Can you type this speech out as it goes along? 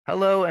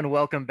Hello and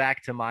welcome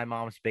back to My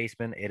Mom's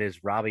Basement. It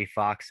is Robbie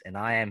Fox, and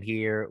I am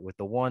here with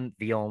the one,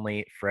 the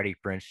only Freddie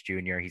Prinze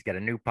Jr. He's got a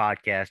new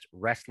podcast,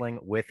 Wrestling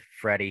with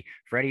Freddie.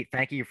 Freddie,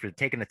 thank you for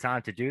taking the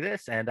time to do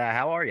this. And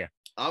how are you?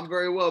 I'm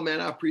very well,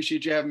 man. I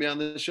appreciate you having me on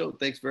the show.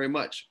 Thanks very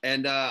much.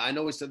 And I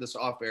know we said this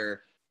off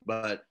air,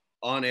 but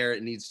on air,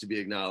 it needs to be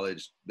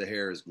acknowledged. The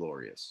hair is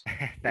glorious.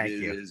 Thank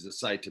you. It is a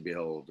sight to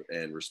behold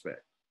and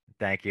respect.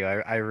 Thank you.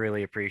 I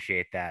really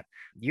appreciate that.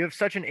 You have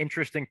such an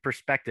interesting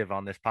perspective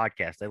on this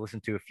podcast. I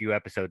listened to a few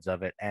episodes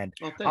of it, and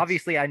Oh, thanks.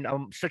 obviously,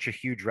 I'm such a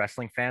huge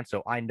wrestling fan,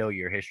 so I know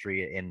your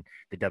history in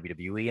the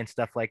WWE and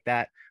stuff like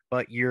that.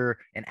 But you're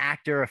an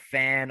actor, a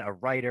fan, a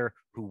writer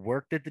who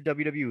worked at the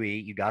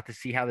WWE. You got to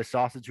see how the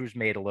sausage was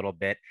made a little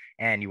bit,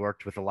 and you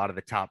worked with a lot of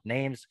the top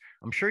names.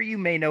 I'm sure you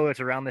may know it's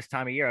around this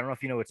time of year. I don't know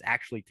if you know it's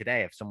actually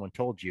today. If someone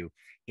told you,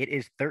 it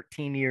is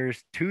 13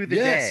 years to the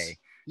day.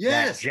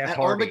 Yes, Jeff at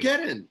Hardy.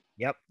 Armageddon.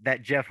 Yep,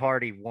 that Jeff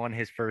Hardy won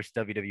his first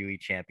WWE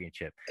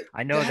championship.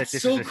 I know That's that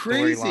this so is a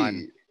storyline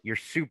crazy. you're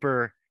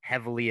super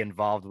heavily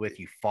involved with.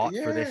 You fought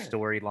for this Yeah,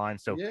 storyline.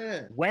 So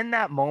yeah. when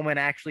that moment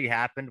actually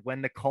happened,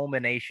 when the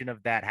culmination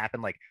of that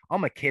happened, like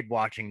I'm a kid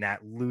watching that,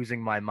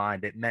 losing my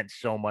mind. It meant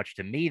so much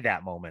to me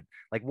that moment.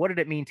 Like, what did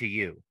it mean to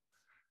you?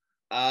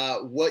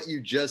 What you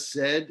just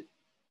said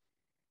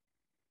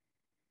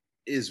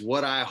is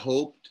what I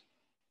hoped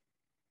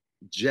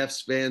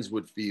Jeff's fans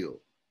would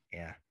feel.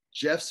 Yeah.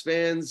 Jeff's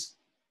fans,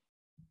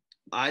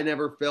 I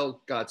never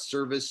felt got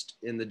serviced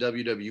in the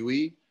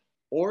WWE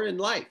or in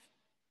life.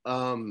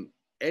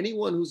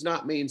 Anyone who's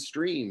not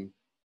mainstream,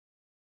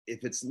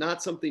 if it's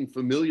not something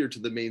familiar to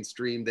the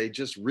mainstream, they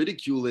just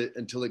ridicule it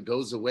until it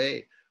goes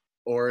away.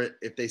 Or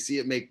if they see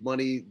it make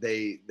money,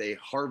 they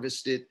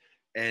harvest it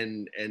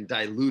and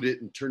dilute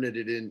it and turn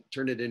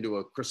it into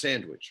a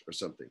croissant sandwich or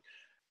something.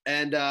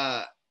 And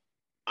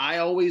I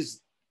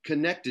always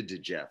connected to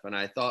Jeff, and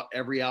I thought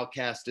every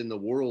outcast in the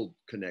world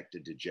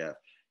connected to Jeff.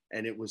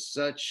 And it was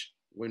such,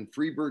 when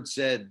Freebird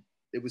said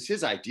it was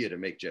his idea to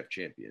make Jeff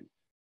champion,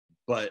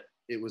 but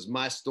it was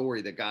my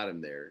story that got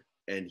him there.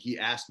 And he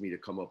asked me to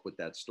come up with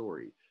that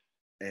story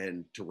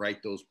and to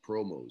write those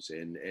promos.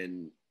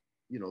 And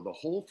you know, the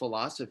whole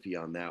philosophy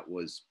on that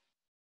was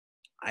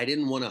I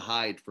didn't want to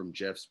hide from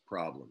Jeff's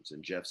problems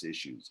and Jeff's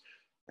issues.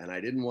 And I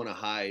didn't want to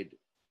hide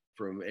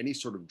from any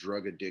sort of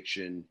drug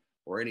addiction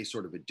or any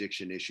sort of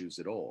addiction issues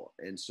at all.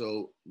 And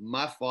so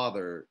my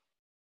father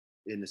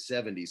in the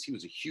 70s, he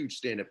was a huge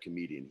stand-up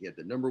comedian. He had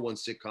the #1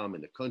 sitcom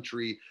in the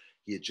country.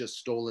 He had just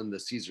stolen the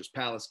Caesar's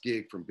Palace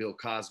gig from Bill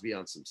Cosby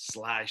on some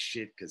sly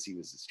shit because he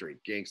was a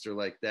straight gangster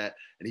like that.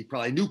 And he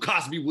probably knew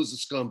Cosby was a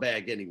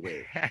scumbag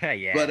anyway.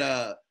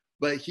 Yeah.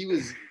 But he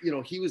was, you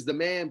know, he was the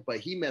man, but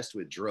he messed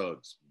with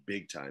drugs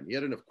big time. He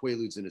had enough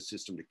Quaaludes in his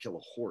system to kill a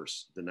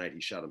horse the night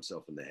he shot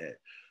himself in the head.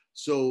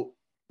 So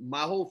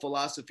my whole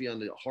philosophy on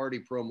the Hardy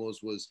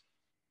promos was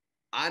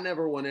I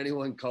never want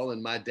anyone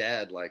calling my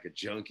dad like a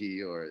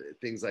junkie or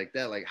things like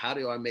that. Like, how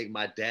do I make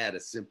my dad a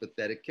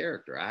sympathetic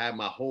character? I had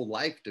my whole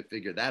life to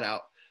figure that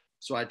out.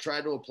 So I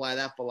tried to apply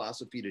that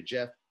philosophy to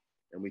Jeff,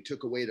 and we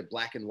took away the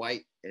black and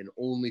white and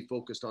only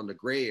focused on the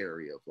gray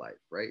area of life,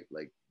 right?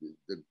 Like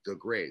the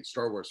gray.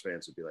 Star Wars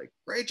fans would be like,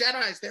 gray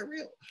Jedis, they're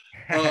real.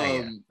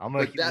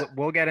 Yeah.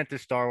 We'll get into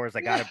Star Wars.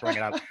 I got to bring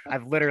it up.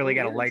 I've literally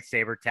got a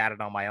lightsaber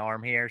tatted on my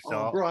arm here.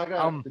 So, bro, I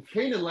got the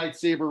Kanan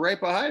lightsaber right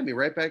behind me,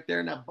 right back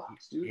there in that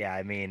box, dude. Yeah,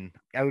 I mean,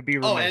 I would be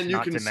remiss remiss and you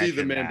not can to see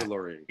the mention that.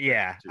 Mandalorian.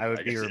 Yeah, I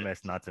would be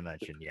remiss not to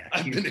mention. Yeah,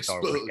 I've been huge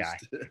Star Wars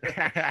exposed.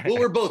 guy. Well,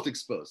 we're both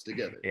exposed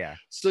together. Yeah.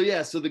 So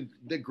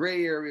the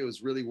gray area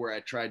was really where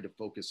I tried to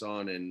focus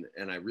on, and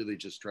I really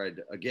just tried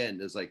to, again,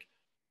 there's like,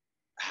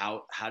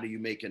 how do you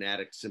make an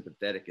addict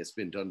sympathetic? It's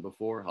been done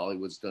before.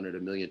 Hollywood's done it a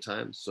million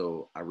times.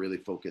 So I really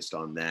focused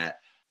on that,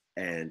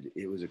 and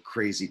it was a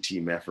crazy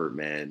team effort,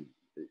 man.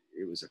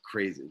 It was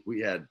we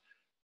had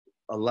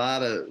a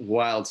lot of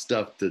wild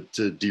stuff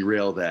to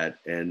derail that.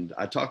 And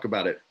I talk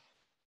about it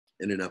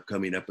in an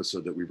upcoming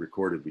episode that we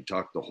recorded. We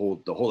talked the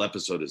whole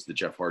episode is the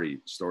Jeff Hardy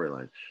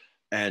storyline.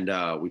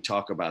 And we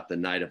talk about the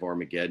night of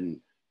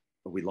Armageddon.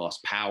 We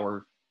lost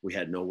power. We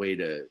had no way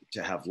to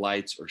have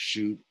lights or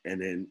shoot.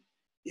 And then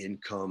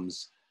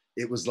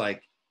it was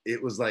like,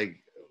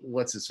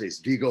 what's his face?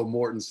 Viggo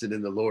Mortensen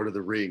in the Lord of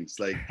the Rings.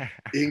 Like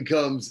in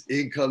comes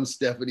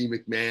Stephanie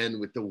McMahon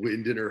with the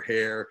wind in her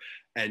hair,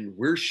 and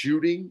we're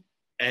shooting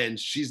and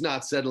she's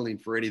not settling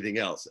for anything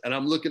else. And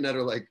I'm looking at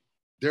her like,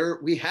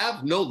 we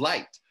have no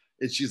light.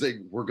 And she's like,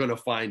 we're going to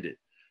find it.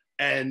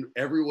 And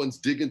everyone's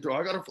digging through.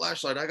 I got a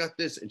flashlight. I got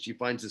this. And she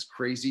finds this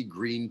crazy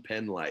green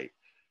pen light.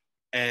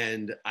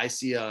 And I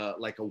see a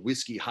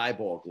whiskey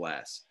highball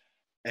glass.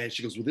 And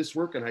she goes, will this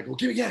work? And I go,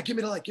 give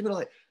me the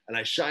light. And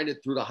I shine it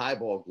through the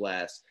highball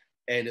glass,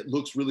 and it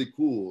looks really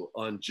cool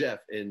on Jeff.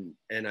 And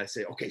I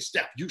say, okay,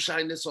 Steph, you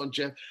shine this on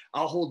Jeff.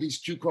 I'll hold these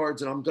cue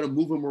cards and I'm going to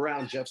move them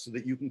around, Jeff, so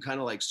that you can kind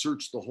of like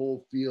search the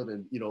whole field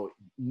and, you know,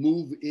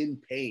 move in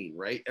pain,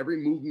 right? Every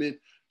movement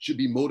should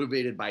be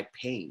motivated by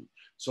pain.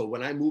 So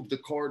when I moved the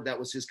card, that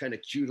was his kind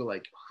of cue to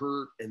like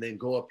hurt and then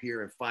go up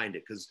here and find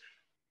it. Cause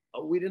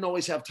we didn't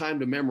always have time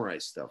to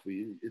memorize stuff.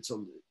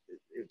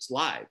 It it's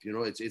live, you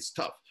know, it's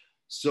tough.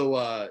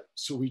 So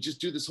we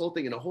just do this whole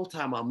thing, and the whole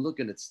time I'm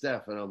looking at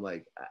Steph and I'm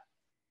like,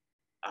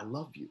 I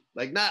love you.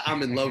 Like, not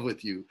I'm in love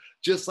with you,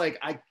 just like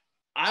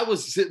I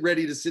was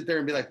ready to sit there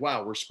and be like,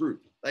 wow, we're screwed.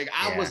 Like,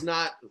 I was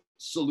not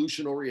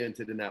solution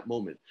oriented in that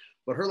moment.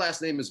 But her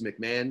last name is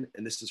McMahon,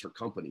 and this is her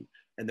company,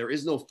 and there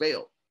is no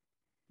fail.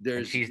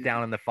 And she's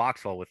down in the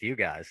foxhole with you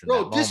guys in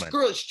bro, that this moment.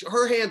 girl,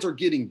 her hands are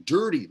getting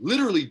dirty,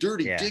 literally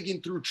dirty, Yeah.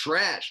 digging through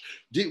trash,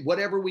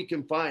 whatever we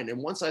can find.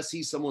 And once I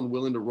see someone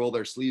willing to roll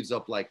their sleeves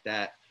up like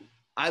that,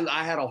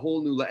 I had a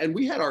whole new, and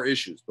we had our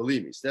issues,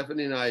 believe me.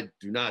 Stephanie and I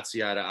do not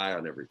see eye to eye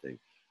on everything.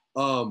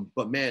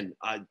 But man,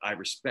 I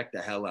respect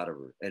the hell out of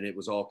her, and it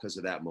was all because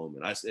of that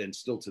moment. And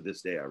still to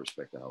this day, I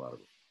respect the hell out of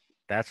her.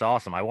 That's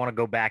awesome. I want to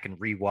go back and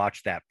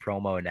rewatch that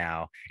promo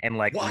now and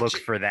like look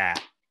for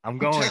that. I'm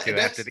going to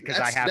after because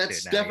I have to.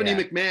 That's Stephanie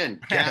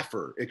McMahon,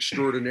 gaffer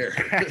extraordinaire.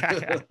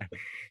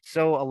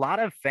 So a lot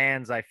of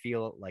fans, I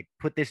feel like,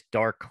 put this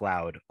dark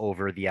cloud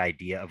over the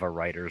idea of a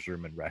writer's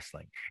room in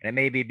wrestling. And it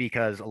may be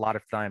because a lot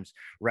of times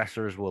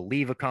wrestlers will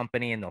leave a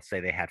company and they'll say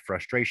they had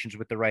frustrations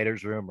with the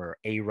writer's room or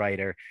a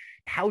writer.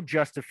 How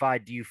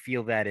justified do you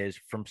feel that is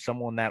from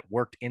someone that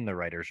worked in the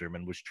writer's room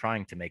and was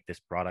trying to make this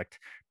product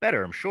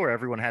better? I'm sure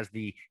everyone has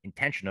the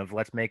intention of,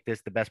 let's make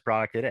this the best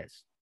product it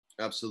is.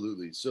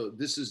 Absolutely. So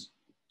this is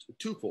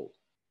twofold.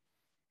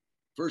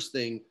 First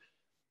thing,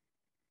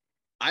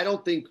 I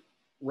don't think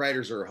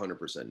writers are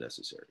 100%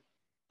 necessary.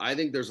 I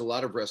think there's a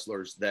lot of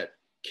wrestlers that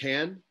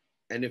can,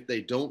 and if they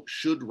don't,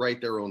 should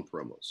write their own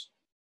promos.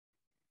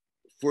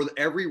 For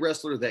every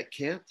wrestler that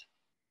can't,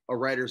 a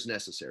writer's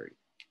necessary.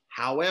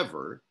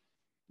 However,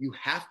 you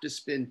have to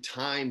spend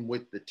time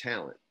with the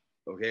talent,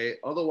 okay?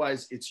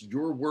 Otherwise, it's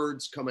your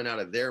words coming out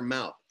of their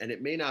mouth, and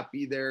it may not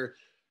be their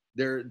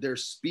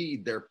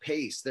speed, their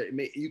pace.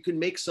 You can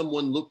make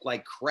someone look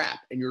like crap,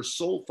 and your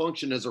sole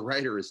function as a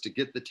writer is to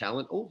get the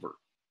talent over.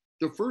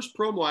 The first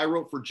promo I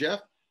wrote for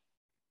Jeff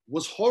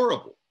was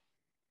horrible.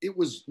 It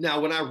was, now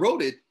when I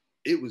wrote it,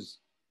 it was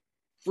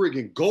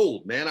friggin'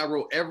 gold, man. I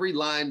wrote every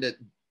line that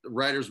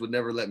writers would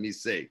never let me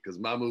say, because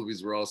my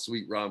movies were all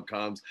sweet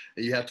rom-coms,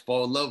 and you have to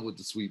fall in love with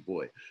the sweet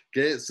boy.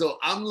 Okay, so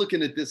I'm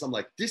looking at this, I'm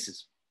like, this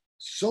is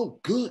so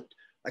good.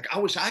 Like, I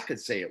wish I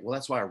could say it. Well,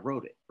 that's why I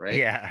wrote it, right?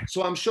 Yeah.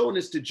 So I'm showing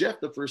this to Jeff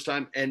the first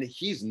time, and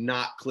he's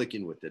not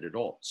clicking with it at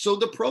all. So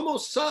the promo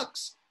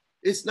sucks.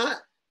 It's not,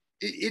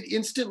 it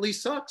instantly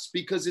sucks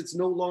because it's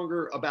no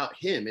longer about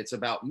him. It's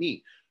about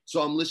me.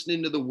 So I'm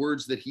listening to the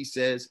words that he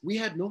says. We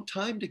had no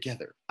time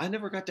together. I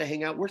never got to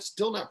hang out. We're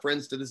still not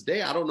friends to this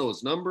day. I don't know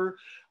his number.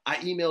 I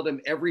emailed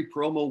him every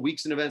promo,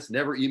 weeks in advance,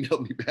 never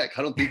emailed me back.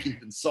 I don't think he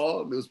even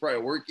saw him. It was probably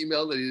a work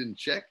email that he didn't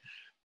check.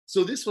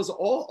 So this was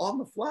all on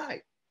the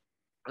fly.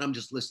 And I'm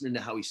just listening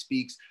to how he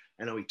speaks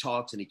and how he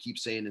talks, and he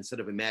keeps saying, instead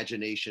of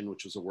imagination,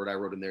 which was a word I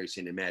wrote in there, he's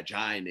saying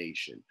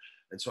imagination.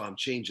 And so I'm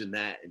changing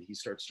that, and he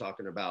starts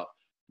talking about,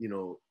 you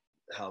know,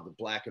 how the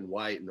black and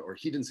white, or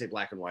he didn't say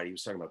black and white, he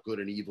was talking about good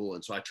and evil.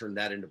 And so I turned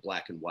that into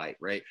black and white,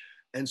 right?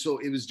 And so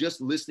it was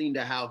just listening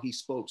to how he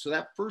spoke. So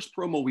that first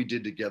promo we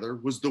did together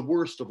was the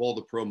worst of all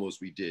the promos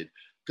we did,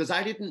 because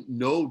I didn't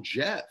know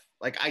Jeff.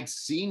 Like, I'd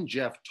seen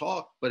Jeff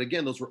talk, but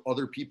again, those were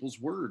other people's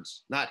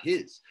words, not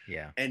his.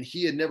 Yeah. And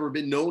he had never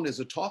been known as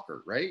a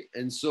talker, right?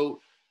 And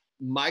so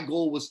my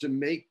goal was to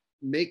make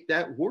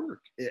that work.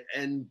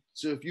 And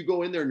so if you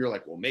go in there and you're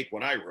like, well, make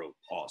what I wrote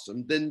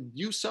awesome, then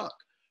you suck.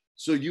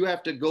 So you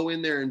have to go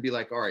in there and be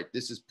like, all right,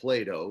 this is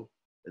Play-Doh,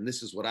 and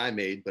this is what I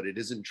made, but it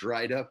isn't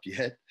dried up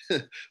yet.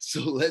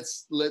 So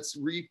let's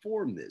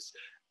reform this.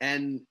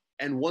 And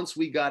once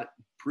we got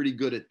pretty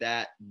good at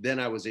that,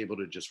 then I was able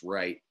to just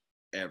write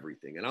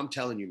everything. And I'm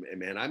telling you,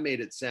 man, I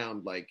made it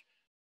sound like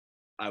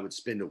I would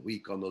spend a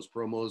week on those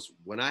promos.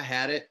 When I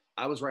had it,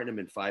 I was writing them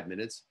in 5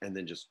 minutes and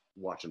then just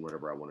watching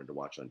whatever I wanted to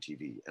watch on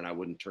TV. And I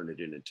wouldn't turn it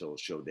in until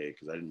show day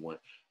because I didn't want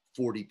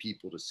 40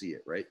 people to see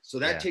it, right? So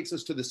that takes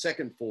us to the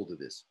second fold of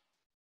this.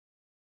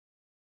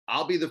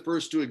 I'll be the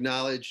first to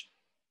acknowledge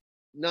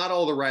not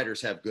all the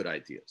writers have good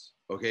ideas,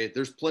 okay?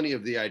 There's plenty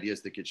of the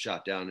ideas that get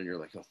shot down and you're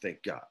like, oh,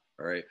 thank God,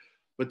 all right?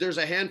 But there's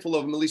a handful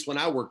of them, at least when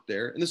I worked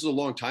there, and this is a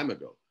long time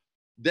ago,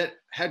 that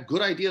had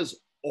good ideas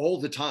all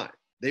the time.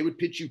 They would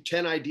pitch you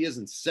 10 ideas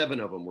and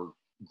 7 of them were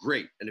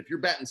great. And if you're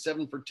batting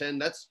 7 for 10,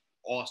 that's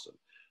awesome.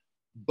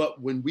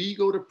 But when we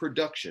go to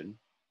production,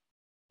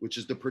 which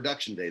is the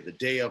production day, the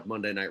day of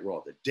Monday Night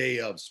Raw, the day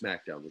of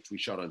SmackDown, which we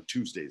shot on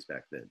Tuesdays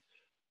back then,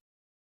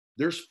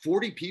 there's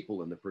 40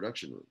 people in the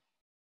production room.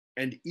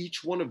 And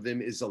each one of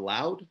them is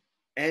allowed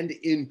and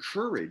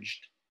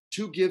encouraged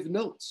to give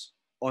notes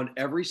on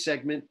every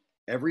segment,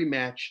 every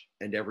match,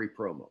 and every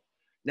promo.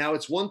 Now,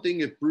 it's one thing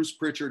if Bruce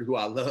Pritchard, who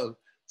I love,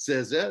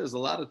 says, yeah, there's a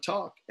lot of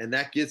talk, and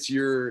that gets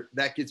your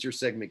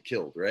segment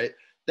killed, right?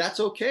 That's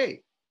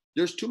okay.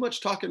 There's too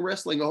much talk in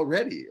wrestling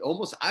already.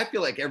 Almost, I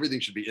feel like everything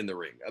should be in the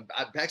ring.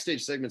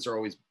 Backstage segments are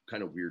always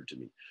kind of weird to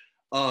me.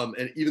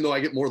 And even though I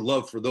get more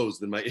love for those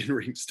than my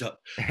in-ring stuff.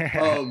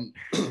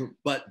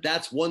 But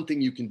that's one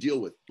thing you can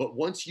deal with. But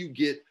once you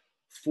get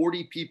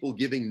 40 people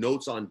giving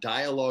notes on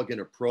dialogue in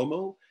a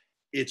promo,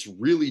 It's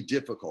really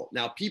difficult.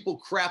 Now, people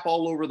crap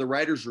all over the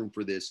writer's room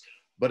for this,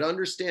 but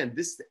understand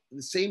this,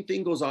 the same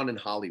thing goes on in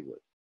Hollywood.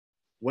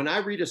 When I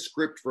read a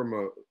script from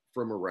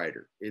a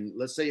writer in,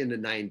 let's say in the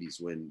 90s,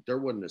 when there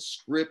wasn't a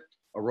script,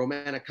 a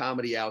romantic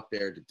comedy out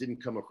there that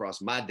didn't come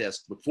across my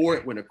desk before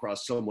it went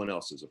across someone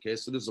else's. Okay.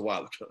 So this is a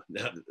while ago.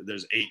 Now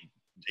there's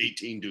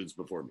 18 dudes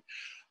before me.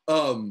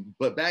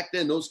 But back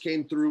then those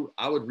came through.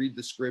 I would read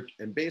the script,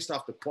 and based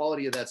off the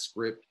quality of that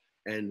script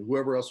and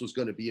whoever else was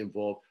going to be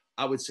involved,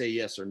 I would say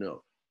yes or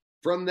no.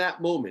 From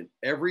that moment,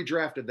 every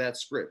draft of that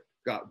script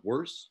got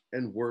worse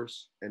and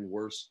worse and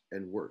worse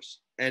and worse.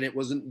 And it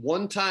wasn't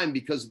one time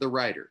because of the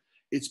writer.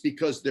 It's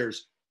because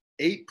there's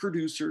 8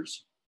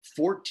 producers,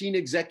 14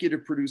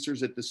 executive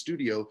producers at the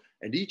studio,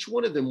 and each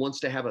one of them wants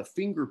to have a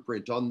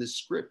fingerprint on this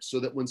script so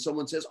that when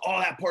someone says, oh,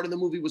 that part of the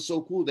movie was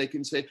so cool, they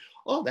can say,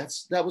 oh,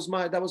 that was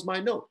my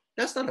note.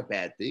 That's not a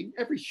bad thing.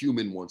 Every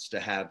human wants to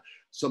have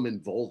some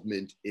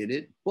involvement in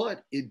it,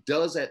 but it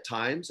does at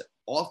times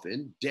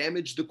often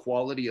damage the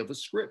quality of a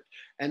script.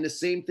 And the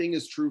same thing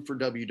is true for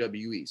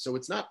WWE. So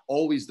it's not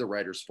always the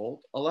writer's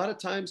fault. A lot of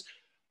times,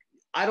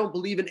 I don't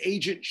believe an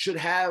agent should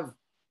have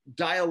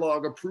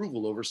dialogue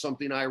approval over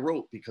something I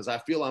wrote because I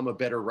feel I'm a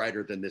better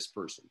writer than this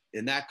person.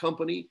 In that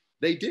company,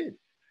 they did.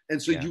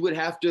 And so you would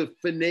have to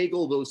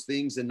finagle those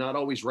things and not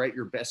always write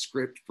your best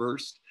script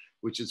first,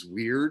 which is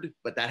weird,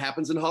 but that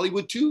happens in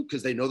Hollywood too,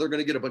 because they know they're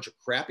going to get a bunch of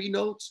crappy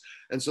notes.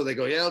 And so they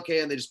go, yeah,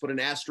 okay. And they just put an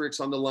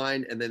asterisk on the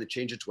line and then they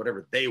change it to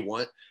whatever they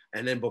want.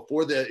 And then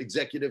before the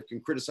executive can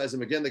criticize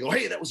them again, they go,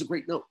 hey, that was a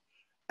great note.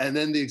 And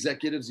then the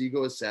executive's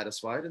ego is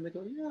satisfied and they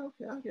go,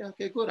 yeah,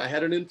 okay, good. I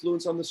had an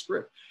influence on the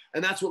script.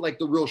 And that's what like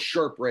the real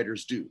sharp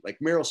writers do. Like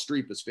Meryl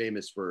Streep is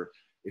famous for,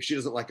 if she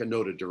doesn't like a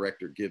note a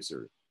director gives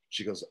her,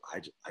 she goes,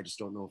 I just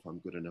don't know if I'm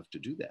good enough to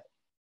do that.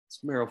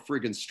 It's Meryl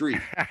friggin'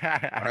 Streep.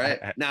 All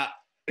right. Now,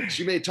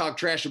 she may talk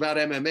trash about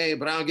MMA,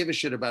 but I don't give a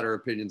shit about her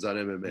opinions on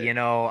MMA. You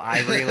know,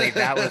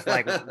 that was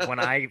like when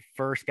I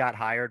first got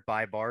hired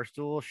by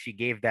Barstool, she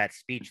gave that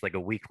speech like a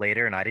week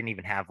later, and I didn't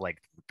even have like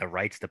the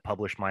rights to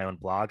publish my own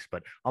blogs,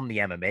 but I'm the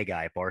MMA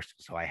guy at Barstool,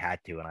 so I had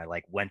to, and I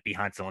like went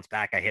behind someone's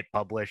back, I hit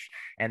publish,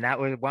 and that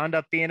wound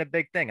up being a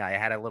big thing. I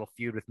had a little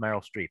feud with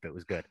Meryl Streep. It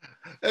was good.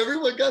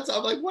 Everyone got,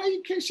 I'm like, why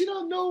you care? She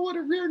don't know what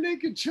a rear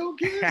naked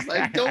choke is.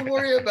 Like, don't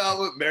worry about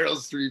what Meryl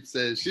Streep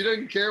says. She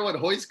doesn't care what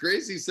Hoist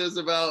Gracie says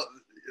about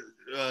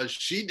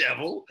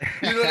She-Devil.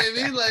 You know what I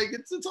mean? Like,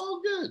 it's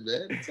all good,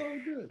 man. It's all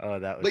good. Oh,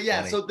 that was But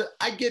yeah, funny. so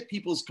I get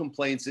people's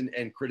complaints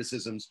and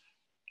criticisms,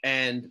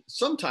 and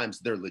sometimes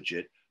they're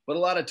legit, but a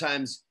lot of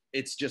times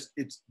it's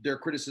their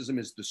criticism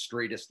is the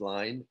straightest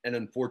line, and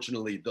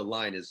unfortunately the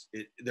line is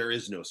there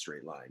is no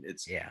straight line.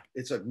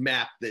 It's a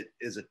map that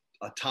is a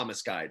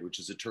Thomas guide, which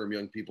is a term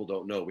young people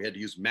don't know. We had to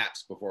use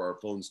maps before our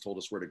phones told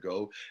us where to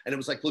go. And it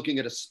was like looking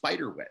at a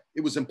spider web.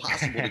 It was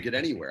impossible to get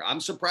anywhere. I'm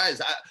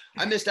surprised.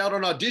 I missed out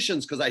on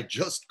auditions because I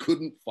just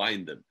couldn't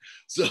find them.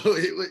 So,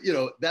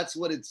 that's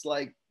what it's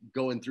like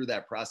going through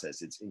that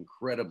process. It's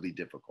incredibly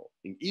difficult,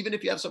 even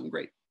if you have something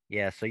great.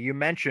 Yeah, so you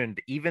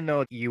mentioned even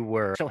though you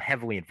were so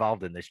heavily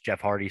involved in this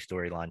Jeff Hardy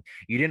storyline,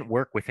 you didn't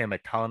work with him a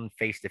ton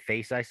face to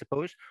face, I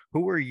suppose. Who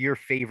were your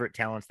favorite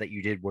talents that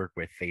you did work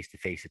with face to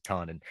face a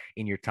ton and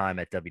in your time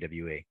at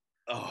WWE?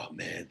 Oh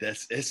man,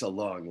 it's a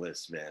long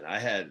list, man. I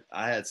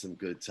had some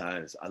good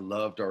times. I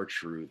loved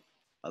R-Truth.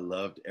 I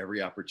loved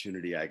every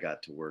opportunity I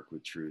got to work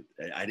with Truth.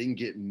 I didn't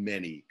get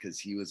many because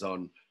he was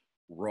on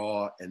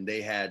Raw and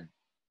they had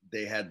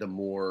the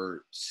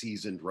more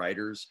seasoned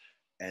writers,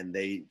 and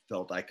they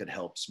felt I could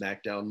help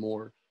SmackDown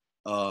more.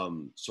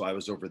 So I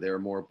was over there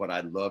more, but I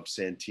loved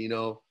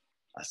Santino.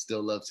 I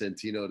still love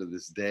Santino to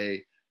this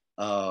day.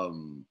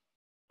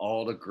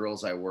 All the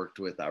girls I worked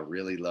with, I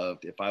really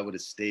loved. If I would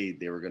have stayed,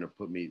 they were going to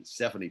put me,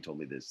 Stephanie told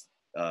me this,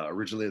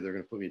 originally they're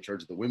going to put me in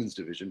charge of the women's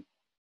division.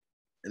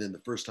 And then the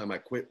first time I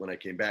quit, when I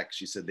came back,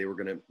 she said they were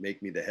going to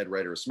make me the head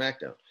writer of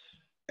SmackDown.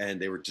 And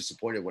they were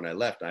disappointed when I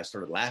left. And I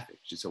started laughing.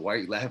 She said, why are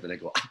you laughing? I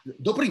go,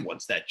 nobody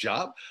wants that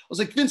job. I was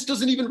like, Vince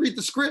doesn't even read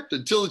the script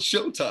until it's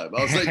showtime.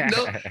 I was like,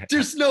 no,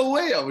 there's no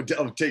way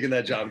I'm taking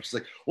that job. And she's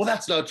like, well,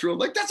 that's not true. I'm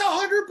like, that's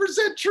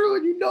 100% true.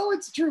 And you know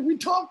it's true. We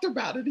talked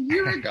about it a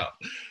year ago.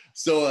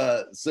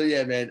 So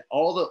yeah, man,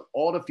 all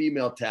the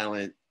female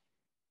talent,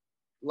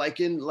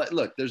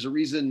 look, there's a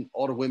reason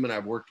all the women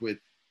I've worked with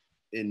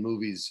in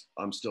movies,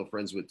 I'm still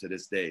friends with to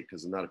this day,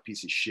 because I'm not a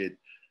piece of shit.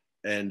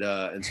 And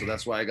so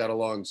that's why I got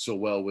along so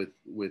well with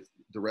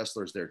the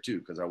wrestlers there too,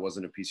 because I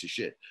wasn't a piece of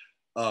shit.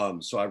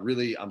 So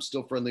I'm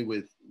still friendly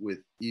with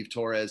Eve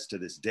Torres to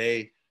this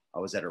day. I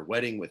was at her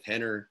wedding with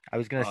Henner. I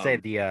was going to say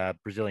the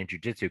Brazilian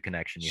jiu-jitsu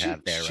connection you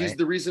have there, right? She's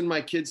the reson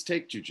my kids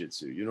take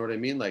jiu-jitsu. You know what I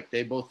mean? Like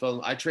they both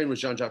I trained with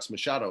Jean-Jacques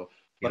Machado,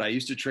 but I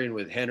used to train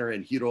with Henner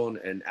and Hiron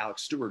and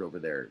Alex Stewart over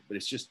there. But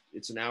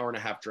it's an hour and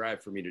a half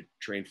drive for me to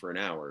train for an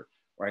hour,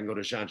 or I can go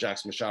to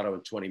Jean-Jacques Machado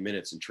in 20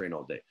 minutes and train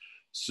all day.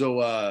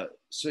 So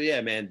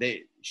yeah, man,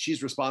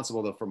 she's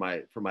responsible though for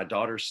my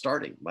daughter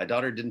starting. My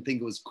daughter didn't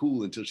think it was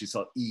cool until she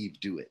saw Eve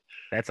do it.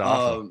 That's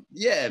awesome.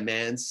 Yeah,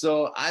 man.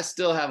 So I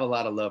still have a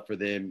lot of love for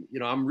them.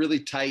 I'm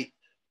really tight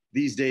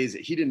these days,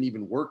 he didn't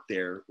even work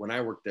there when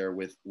I worked there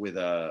with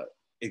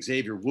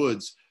Xavier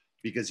Woods,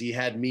 because he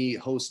had me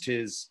host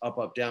his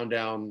Up Down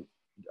Down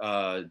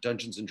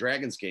Dungeons and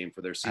Dragons game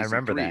for their I season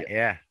remember 3. that.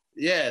 Yeah.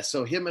 Yeah,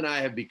 so him and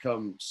I have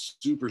become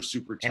super,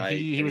 super And tight.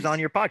 he And was on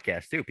your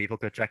podcast too. People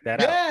could check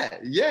that out.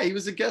 yeah, he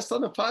was a guest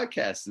on the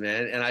podcast,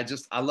 man. And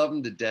I love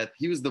him to death.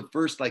 He was the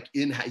first, like,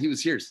 he was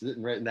here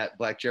sitting right in that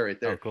black chair right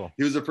there. Oh, cool.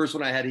 He was the first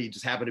one I had. He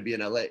just happened to be in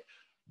LA.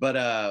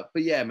 But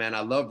yeah, man, I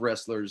love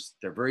wrestlers.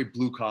 They're very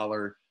blue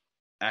collar.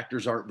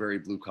 Actors aren't very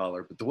blue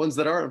collar, but the ones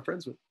that are, I'm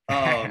friends with.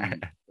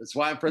 That's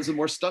why I'm friends with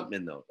more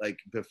stuntmen, though. Like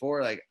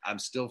before, like I'm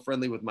still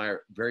friendly with my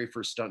very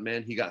first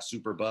stuntman. He got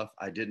super buff.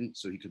 I didn't,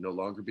 so he could no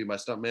longer be my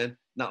stuntman.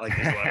 Not like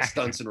there's a lot of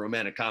stunts in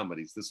romantic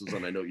comedies. This was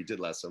one I know you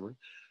did last summer.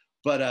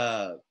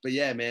 But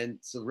yeah, man.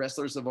 So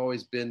wrestlers have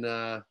always been.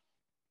 I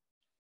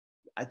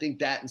think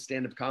that and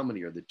stand-up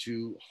comedy are the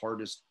two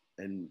hardest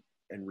and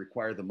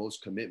require the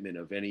most commitment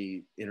of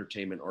any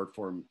entertainment art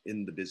form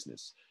in the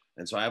business.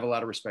 And so I have a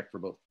lot of respect for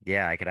both.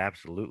 Yeah, I could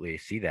absolutely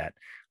see that.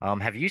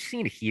 Have you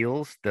seen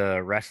Heels,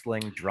 the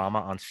wrestling drama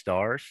on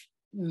Stars?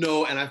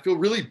 No, and I feel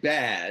really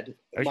bad.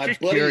 I was just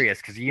curious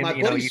because you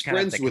know you kind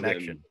of have the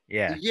connection.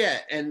 Yeah. Yeah,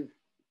 and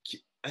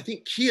I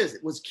think Kia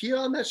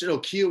on that show. No,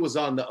 Kia was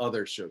on the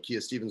other show.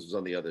 Kia Stevens was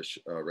on the other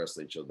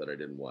wrestling show that I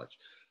didn't watch.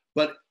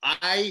 But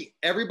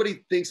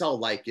everybody thinks I'll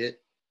like it,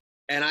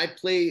 and I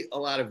play a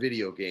lot of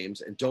video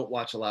games and don't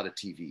watch a lot of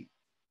TV.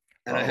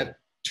 And I have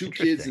 2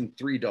 kids and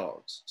 3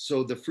 dogs.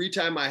 So the free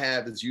time I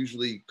have is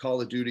usually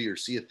Call of Duty or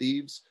Sea of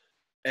Thieves,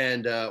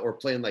 and or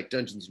playing like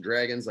Dungeons and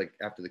Dragons, like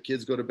after the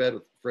kids go to bed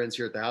with friends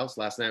here at the house.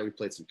 Last night we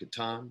played some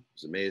Catan. It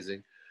was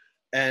amazing.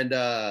 And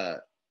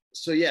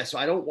so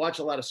I don't watch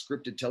a lot of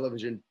scripted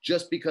television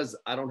just because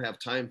I don't have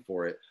time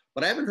for it.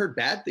 But I haven't heard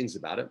bad things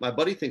about it. My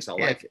buddy thinks I'll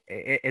like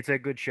it. It's a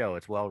good show.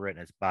 It's well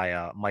written. It's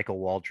by Michael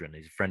Waldron.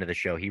 He's a friend of the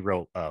show. He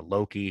wrote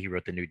Loki. He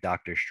wrote the new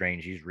Doctor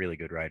Strange. He's a really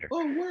good writer.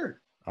 Oh, word.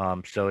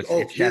 So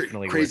it's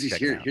definitely crazy. Worth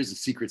checking out. Here's a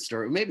secret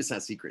story. Maybe it's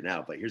not secret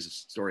now, but here's a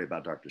story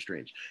about Doctor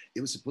Strange. It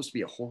was supposed to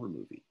be a horror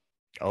movie.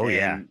 Oh,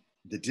 yeah.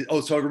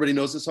 So everybody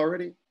knows this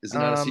already? Is it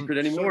not a secret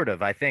anymore? Sort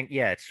of. I think,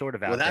 yeah, it's sort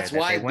of out there. Well, that's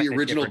why the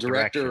original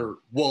director,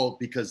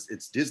 because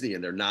it's Disney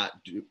and they're not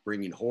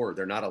bringing horror.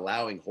 They're not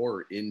allowing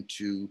horror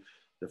into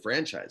the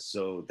franchise.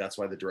 So that's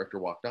why the director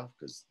walked off,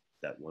 because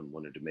that one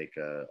wanted to make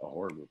a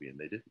horror movie and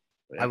they didn't.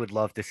 I would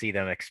love to see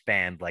them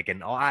expand.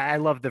 I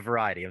love the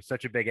variety. I'm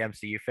such a big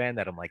MCU fan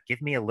that I'm like,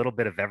 give me a little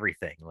bit of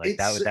everything. Like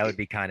that would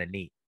be kind of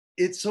neat.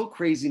 It's so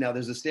crazy now.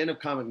 There's a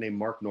stand-up comic named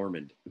Mark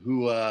Normand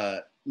who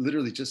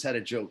literally just had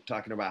a joke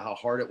talking about how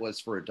hard it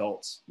was for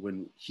adults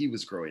when he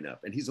was growing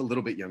up. And he's a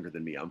little bit younger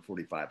than me. I'm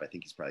 45. I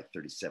think he's probably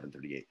 37,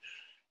 38.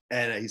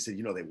 And he said,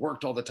 they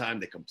worked all the time.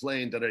 They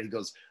complained. He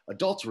goes,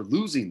 adults were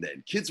losing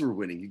then. Kids were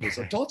winning. He goes,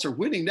 adults are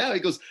winning now. He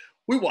goes,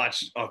 we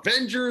watch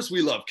Avengers.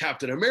 We love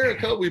Captain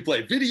America. We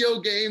play video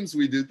games.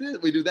 We do this.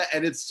 We do that.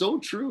 And it's so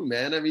true,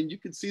 man. I mean, you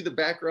can see the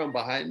background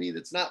behind me.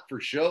 That's not for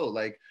show.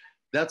 Like,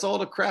 that's all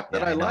the crap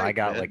that I like. I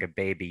got man. Like a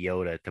baby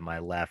Yoda to my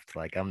left.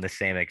 Like I'm the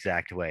same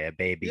exact way. A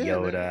baby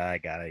Yoda. Man. I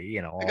got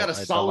I got a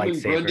Solomon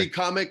Grundy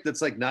comic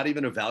that's like not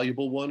even a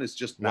valuable one. It's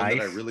just one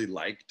that I really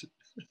liked.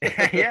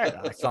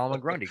 Yeah, Solomon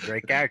Grundy,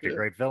 great character,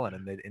 great villain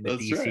in the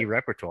DC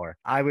repertoire.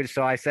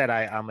 I said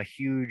I'm a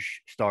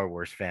huge Star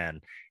Wars fan,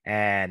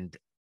 and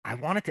I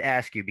wanted to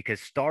ask you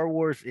because Star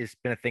Wars has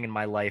been a thing in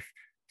my life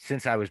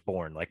since I was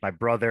born. Like my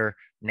brother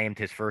named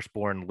his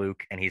firstborn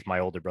Luke, and he's my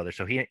older brother,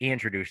 so he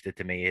introduced it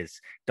to me.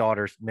 His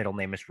daughter's middle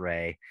name is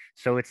Rey,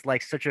 so it's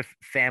like such a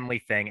family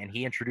thing. And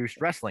he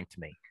introduced wrestling to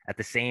me at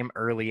the same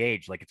early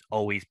age. Like it's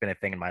always been a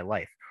thing in my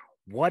life.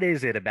 What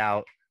is it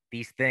about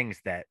these things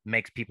that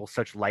makes people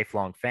such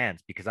lifelong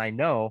fans? Because I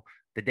know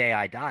the day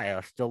I die,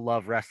 I'll still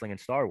love wrestling and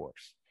Star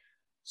Wars.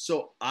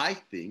 So I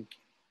think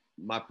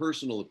my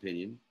personal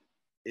opinion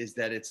is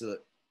that it's a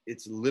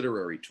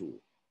literary tool.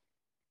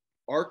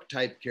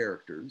 Archetype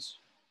characters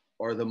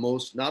are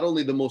not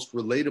only the most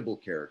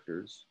relatable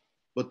characters,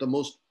 but the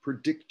most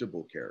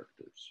predictable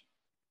characters.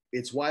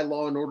 It's why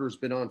Law and Order has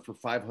been on for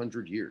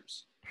 500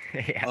 years.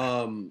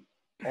 Yeah.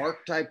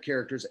 Archetype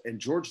characters, and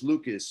George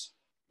Lucas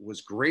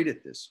was great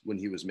at this when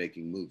he was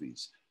making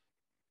movies.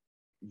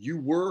 You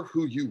were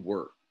who you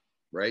were,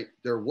 right?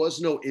 There was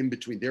no in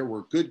between. There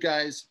were good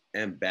guys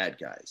and bad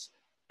guys,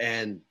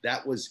 and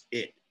that was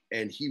it.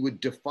 And he would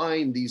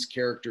define these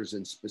characters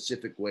in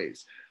specific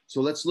ways.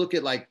 So let's look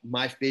at like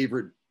my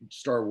favorite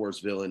Star Wars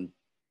villain,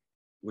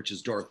 which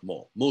is Darth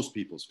Maul, most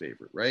people's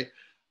favorite, right?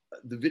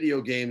 The video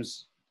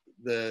games,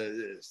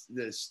 the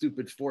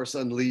stupid Force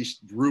Unleashed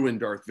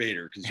ruined Darth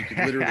Vader because you could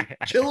literally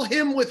kill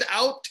him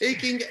without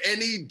taking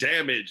any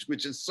damage,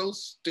 which is so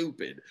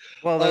stupid.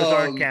 Well, those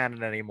aren't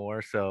canon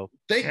anymore, so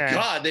thank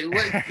God.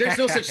 There's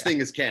no such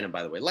thing as canon,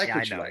 by the way. Like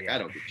what you like, I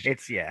don't give a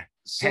shit.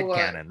 It's head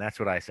canon. That's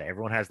what I say.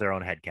 Everyone has their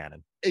own head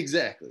canon.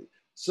 Exactly.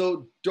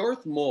 So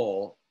Darth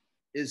Maul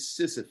is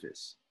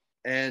Sisyphus,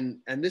 and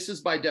this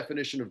is by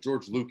definition of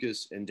George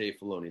Lucas and Dave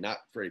Filoni, not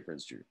Freddie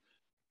Prinze Jr.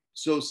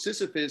 So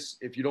Sisyphus,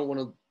 if you don't want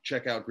to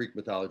check out Greek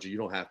mythology, you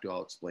don't have to,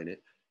 I'll explain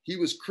it. he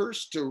was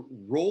cursed to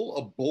roll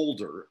a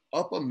boulder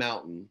up a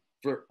mountain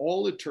for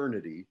all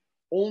eternity,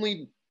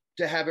 only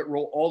to have it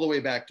roll all the way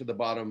back to the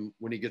bottom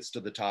when he gets to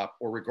the top,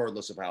 or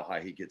regardless of how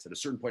high he gets. At a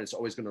certain point, it's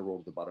always going to roll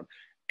to the bottom.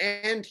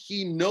 And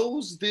he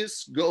knows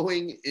this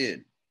going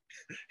in.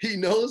 He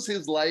knows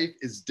his life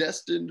is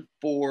destined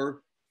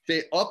for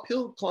the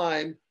uphill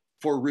climb,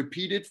 for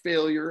repeated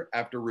failure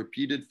after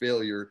repeated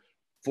failure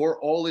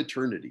for all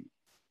eternity.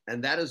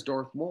 And that is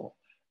Darth Maul.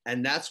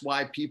 And that's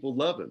why people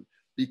love him,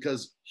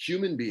 because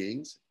human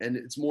beings, and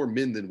it's more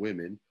men than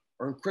women,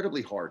 are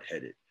incredibly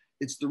hard-headed.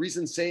 It's the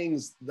reason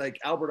sayings like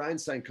Albert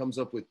Einstein comes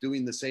up with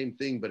doing the same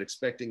thing but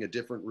expecting a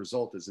different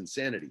result is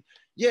insanity.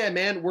 Yeah,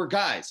 man, we're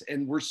guys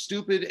and we're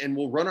stupid and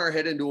we'll run our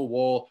head into a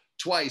wall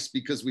twice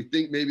because we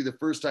think maybe the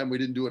first time we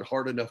didn't do it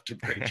hard enough to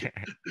break it.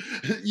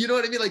 You know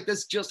what I mean? Like,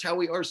 that's just how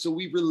we are. So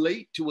we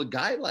relate to a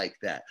guy like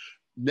that.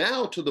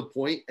 Now to the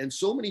point, and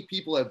so many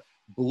people have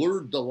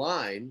blurred the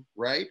line,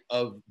 right,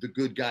 of the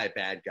good guy,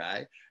 bad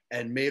guy,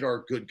 and made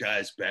our good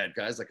guys bad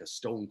guys, like a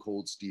Stone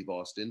Cold Steve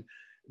Austin,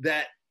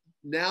 that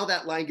now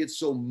that line gets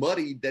so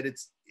muddied that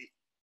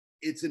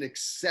it's an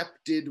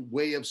accepted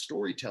way of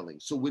storytelling.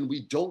 So when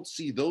we don't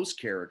see those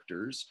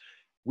characters,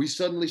 we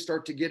suddenly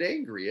start to get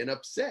angry and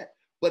upset.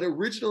 But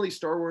originally,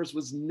 Star Wars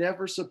was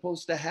never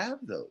supposed to have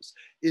those.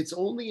 It's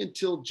only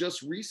until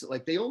just recent,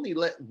 like they only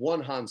let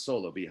one Han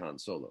Solo be Han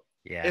Solo.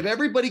 Yeah. If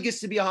everybody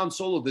gets to be a Han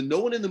Solo, then no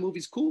one in the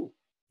movie's cool.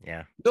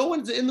 Yeah. No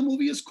one in the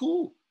movie is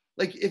cool.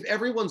 Like if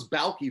everyone's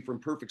Balky from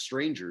Perfect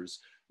Strangers,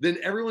 then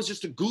everyone's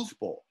just a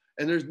goofball.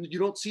 And you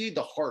don't see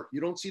the heart.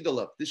 You don't see the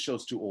love. This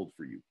show's too old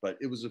for you, but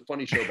it was a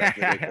funny show back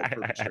in the day called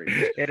Perfect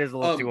Strangers. It is a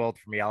little too old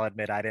for me. I'll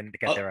admit I didn't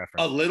get the reference.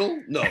 A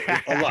little? No,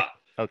 a lot.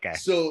 Okay.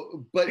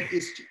 So, but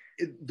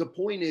the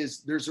point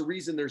is, there's a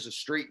reason there's a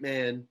straight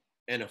man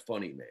and a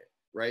funny man,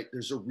 right?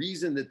 There's a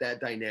reason that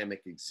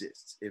dynamic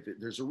exists.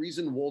 There's a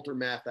reason Walter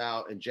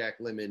Matthau and Jack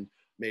Lemmon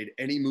made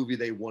any movie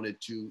they wanted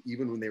to,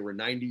 even when they were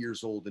 90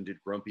 years old and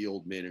did Grumpy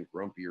Old Men and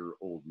Grumpier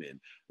Old Men.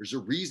 There's a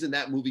reason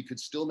that movie could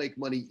still make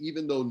money,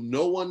 even though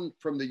no one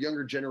from the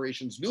younger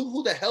generations knew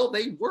who the hell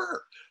they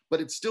were,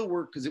 but it still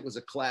worked because it was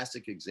a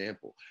classic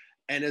example.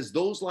 And as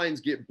those lines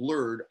get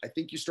blurred, I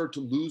think you start to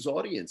lose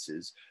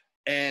audiences,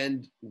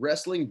 and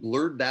wrestling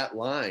blurred that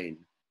line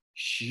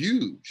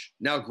huge.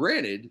 Now,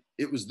 granted,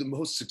 it was the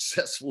most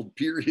successful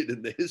period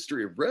in the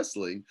history of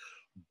wrestling,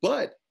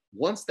 but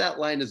once that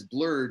line is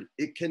blurred,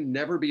 it can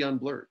never be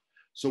unblurred.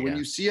 So when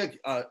you see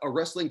a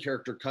wrestling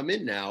character come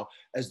in now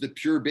as the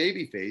pure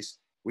baby face,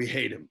 we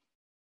hate him.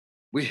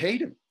 We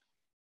hate him.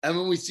 And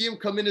when we see him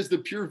come in as the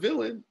pure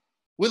villain,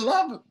 we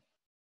love him.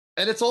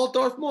 And it's all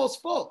Darth Maul's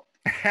fault.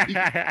 You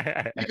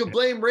can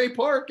blame Ray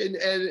Park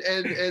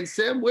and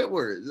Sam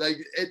Witwer.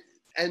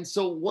 And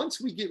so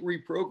once we get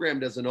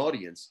reprogrammed as an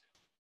audience,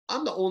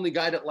 I'm the only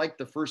guy that liked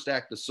the first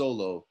act of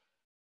Solo.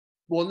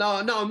 Well, no,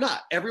 I'm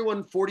not.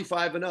 Everyone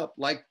 45 and up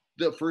liked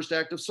the first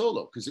act of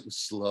Solo because it was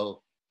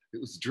slow, it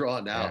was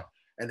drawn out,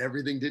 and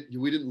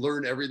we didn't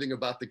learn everything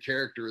about the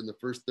character in the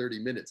first 30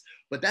 minutes.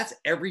 But that's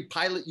every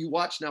pilot you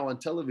watch now on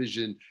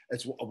television.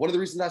 It's one of the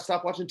reasons I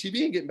stopped watching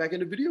TV and getting back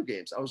into video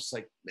games. I was just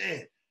like,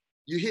 man,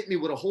 you hit me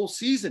with a whole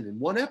season in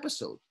one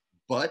episode.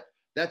 But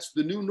that's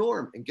the new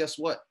norm. And guess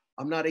what?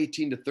 I'm not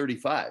 18 to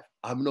 35.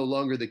 I'm no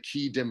longer the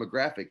key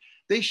demographic.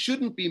 They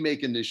shouldn't be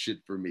making this shit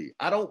for me.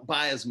 I don't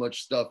buy as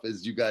much stuff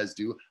as you guys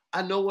do.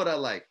 I know what I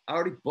like. I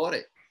already bought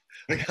it.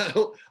 Like I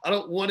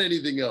don't want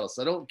anything else.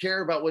 I don't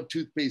care about what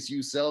toothpaste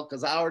you sell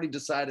because I already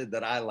decided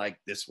that I like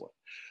this one.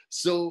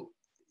 So,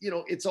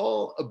 it's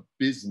all a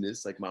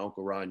business. Like my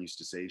Uncle Ron used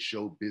to say,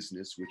 show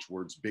business, which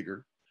word's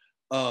bigger.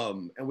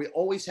 And we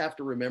always have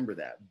to remember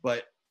that.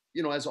 But,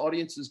 as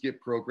audiences get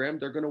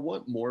programmed, they're going to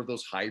want more of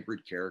those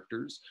hybrid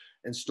characters.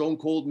 And Stone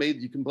Cold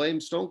you can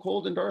blame Stone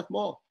Cold and Darth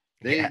Maul.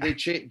 They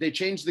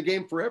changed the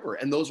game forever.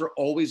 And those are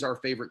always our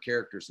favorite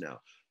characters now.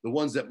 The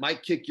ones that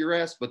might kick your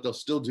ass, but they'll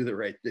still do the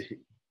right thing.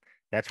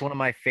 That's one of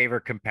my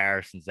favorite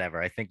comparisons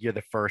ever. I think you're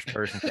the first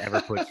person to ever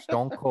put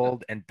Stone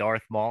Cold and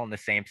Darth Maul in the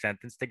same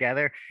sentence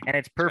together. And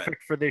it's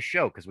perfect for this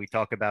show because we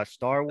talk about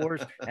Star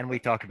Wars and we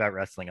talk about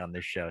wrestling on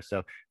this show.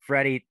 So,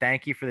 Freddie,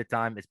 thank you for the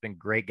time. It's been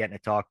great getting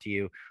to talk to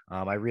you.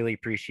 I really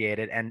appreciate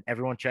it. And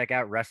everyone check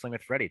out Wrestling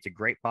with Freddie. It's a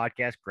great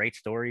podcast, great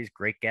stories,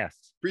 great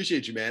guests.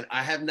 Appreciate you, man.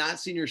 I have not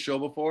seen your show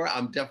before.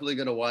 I'm definitely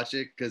going to watch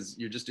it because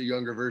you're just a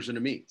younger version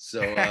of me.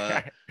 So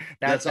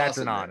that's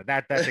awesome, an honor.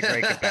 That's a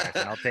great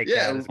comparison. I'll take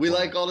that. Yeah, we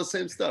like all the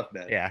same stuff,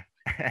 man. Yeah.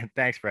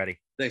 Thanks, Freddie.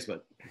 Thanks, bud.